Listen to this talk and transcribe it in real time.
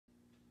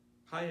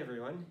Hi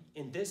everyone.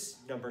 In this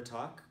number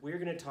talk, we're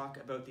going to talk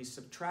about the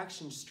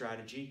subtraction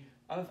strategy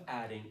of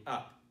adding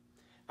up.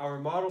 Our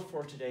model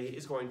for today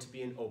is going to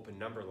be an open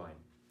number line.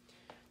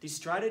 The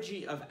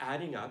strategy of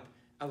adding up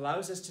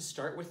allows us to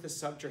start with the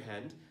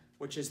subtrahend,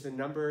 which is the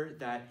number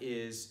that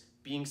is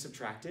being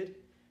subtracted,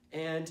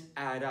 and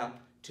add up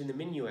to the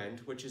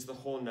minuend, which is the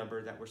whole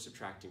number that we're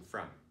subtracting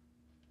from.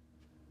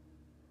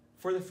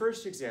 For the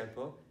first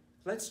example,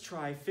 let's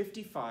try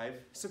 55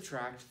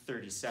 subtract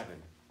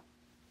 37.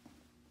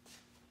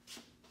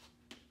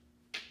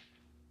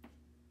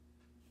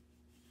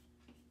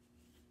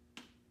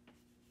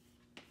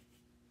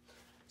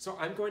 So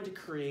I'm going to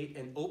create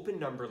an open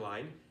number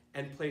line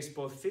and place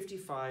both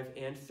 55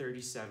 and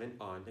 37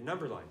 on the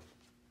number line.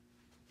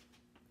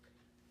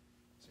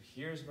 So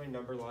here's my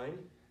number line.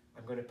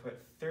 I'm going to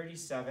put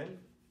 37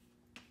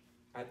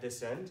 at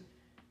this end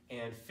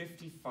and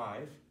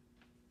 55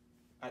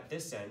 at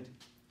this end.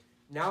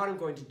 Now what I'm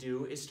going to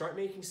do is start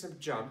making some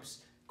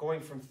jumps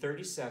going from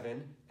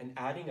 37 and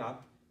adding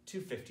up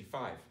to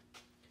 55.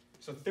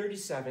 So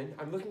 37,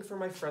 I'm looking for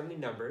my friendly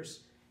numbers,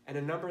 and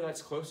a number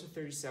that's close to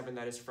 37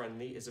 that is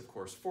friendly is of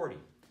course 40.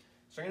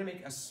 So I'm going to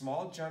make a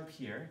small jump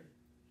here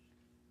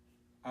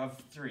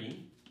of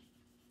 3,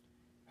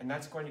 and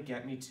that's going to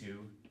get me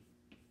to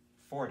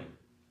 40.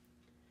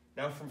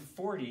 Now from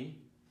 40,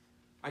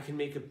 I can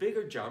make a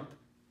bigger jump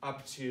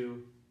up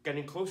to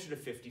getting closer to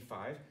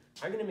 55.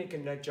 I'm going to make a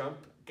net jump,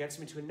 gets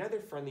me to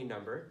another friendly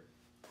number,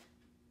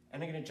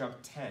 and I'm going to jump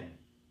 10.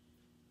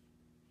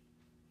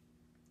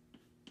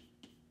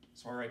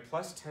 So I write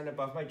plus 10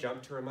 above my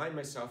jump to remind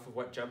myself of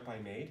what jump I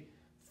made.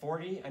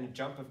 40 and a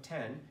jump of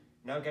 10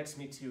 now gets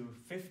me to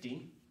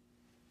 50.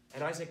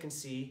 And as I can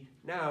see,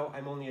 now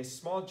I'm only a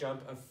small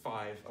jump of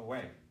 5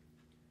 away.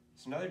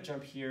 So another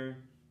jump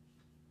here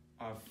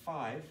of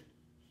 5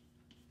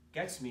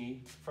 gets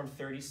me from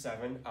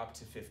 37 up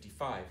to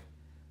 55.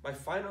 My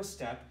final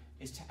step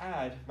is to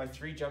add my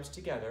 3 jumps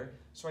together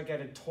so I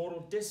get a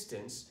total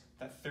distance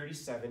that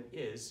 37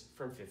 is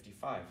from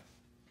 55.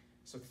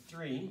 So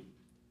 3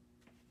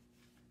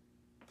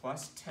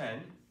 plus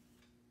 10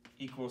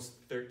 equals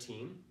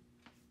 13.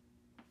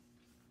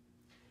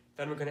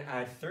 Then we're going to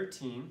add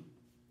 13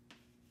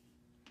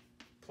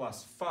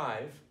 plus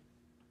 5,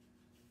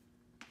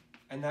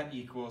 and that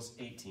equals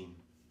 18.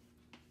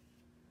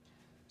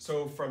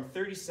 So from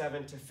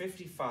 37 to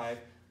 55,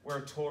 we're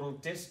a total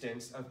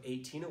distance of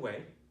 18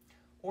 away,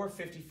 or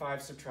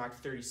 55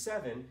 subtract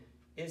 37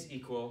 is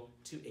equal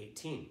to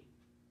 18.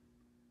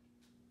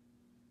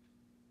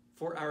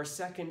 For our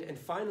second and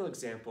final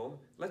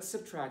example, let's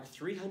subtract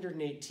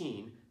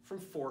 318 from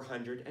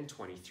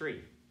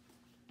 423.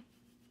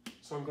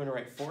 So I'm going to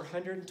write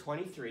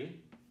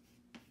 423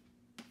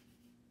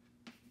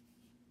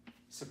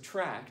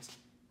 subtract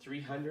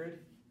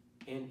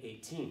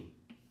 318.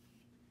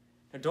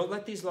 Now don't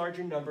let these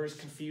larger numbers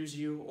confuse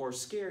you or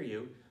scare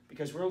you,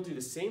 because we'll do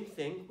the same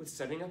thing with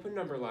setting up a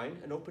number line,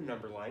 an open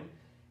number line,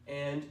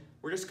 and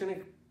we're just going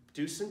to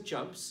do some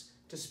jumps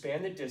to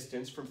span the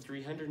distance from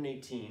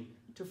 318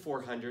 to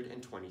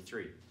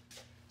 423.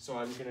 So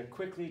I'm going to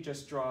quickly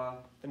just draw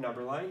the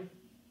number line.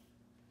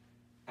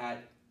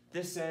 At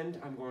this end,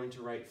 I'm going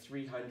to write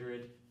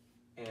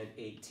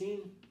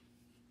 318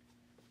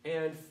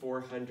 and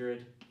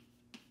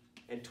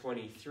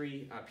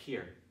 423 up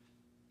here.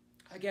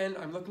 Again,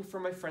 I'm looking for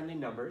my friendly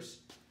numbers.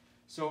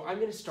 So I'm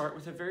going to start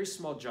with a very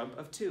small jump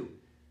of 2,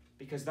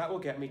 because that will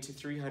get me to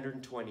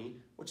 320,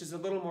 which is a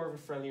little more of a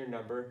friendlier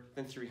number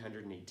than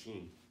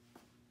 318.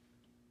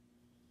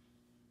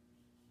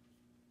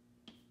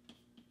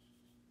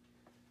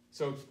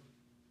 So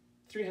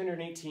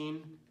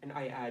 318, and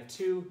I add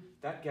 2,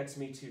 that gets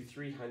me to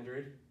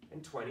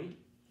 320.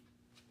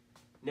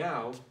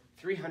 Now,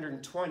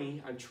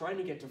 320, I'm trying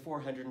to get to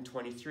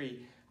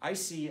 423. I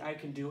see I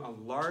can do a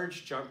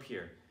large jump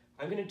here.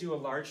 I'm going to do a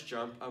large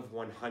jump of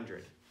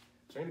 100.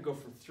 So I'm going to go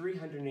from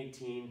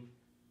 318,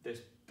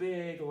 this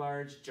big,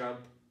 large jump,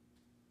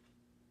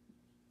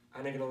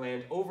 and I'm going to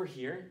land over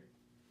here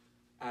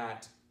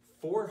at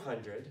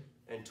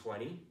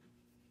 420.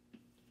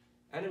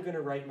 And I'm going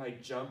to write my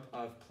jump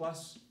of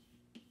plus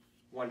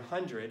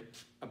 100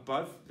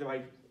 above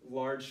my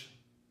large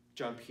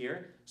jump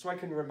here, so I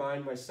can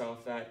remind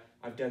myself that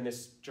I've done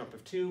this jump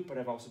of 2, but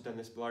I've also done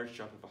this large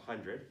jump of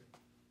 100.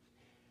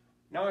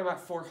 Now I'm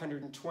at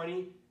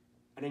 420,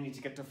 and I need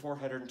to get to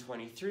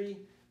 423,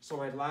 so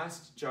my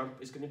last jump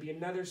is going to be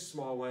another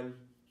small one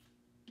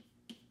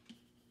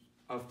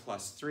of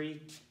plus 3,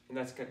 and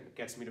that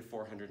gets me to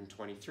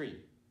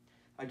 423.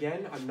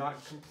 Again, I'm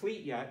not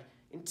complete yet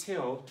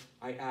until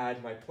I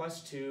add my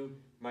plus 2,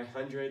 my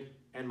 100,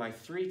 and my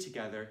 3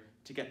 together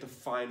to get the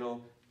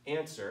final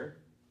answer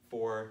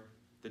for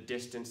the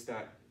distance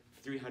that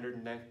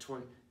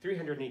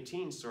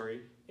 318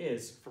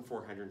 is from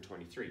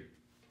 423.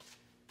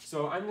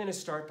 So I'm going to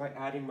start by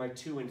adding my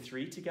 2 and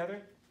 3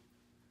 together.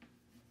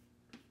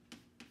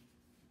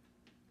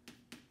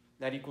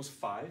 That equals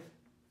 5.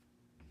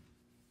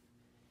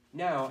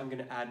 Now I'm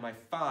going to add my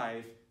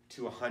 5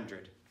 to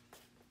 100.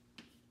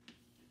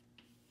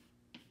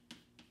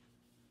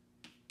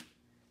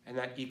 and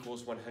that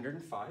equals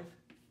 105.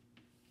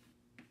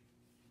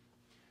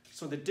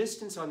 So the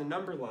distance on the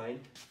number line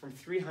from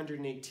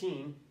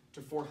 318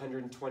 to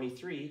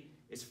 423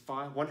 is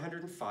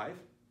 105,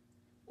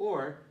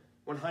 or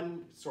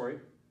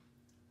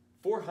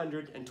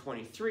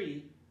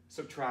 423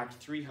 subtract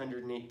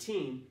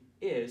 318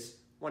 is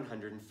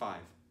 105.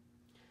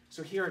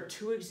 So here are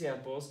two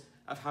examples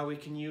of how we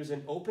can use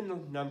an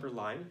open number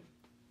line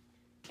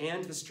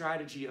and the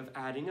strategy of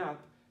adding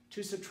up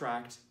to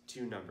subtract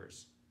two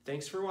numbers.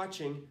 Thanks for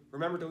watching.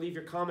 Remember to leave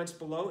your comments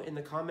below in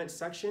the comments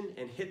section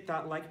and hit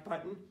that like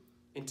button.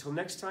 Until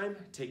next time,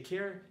 take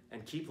care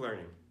and keep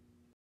learning.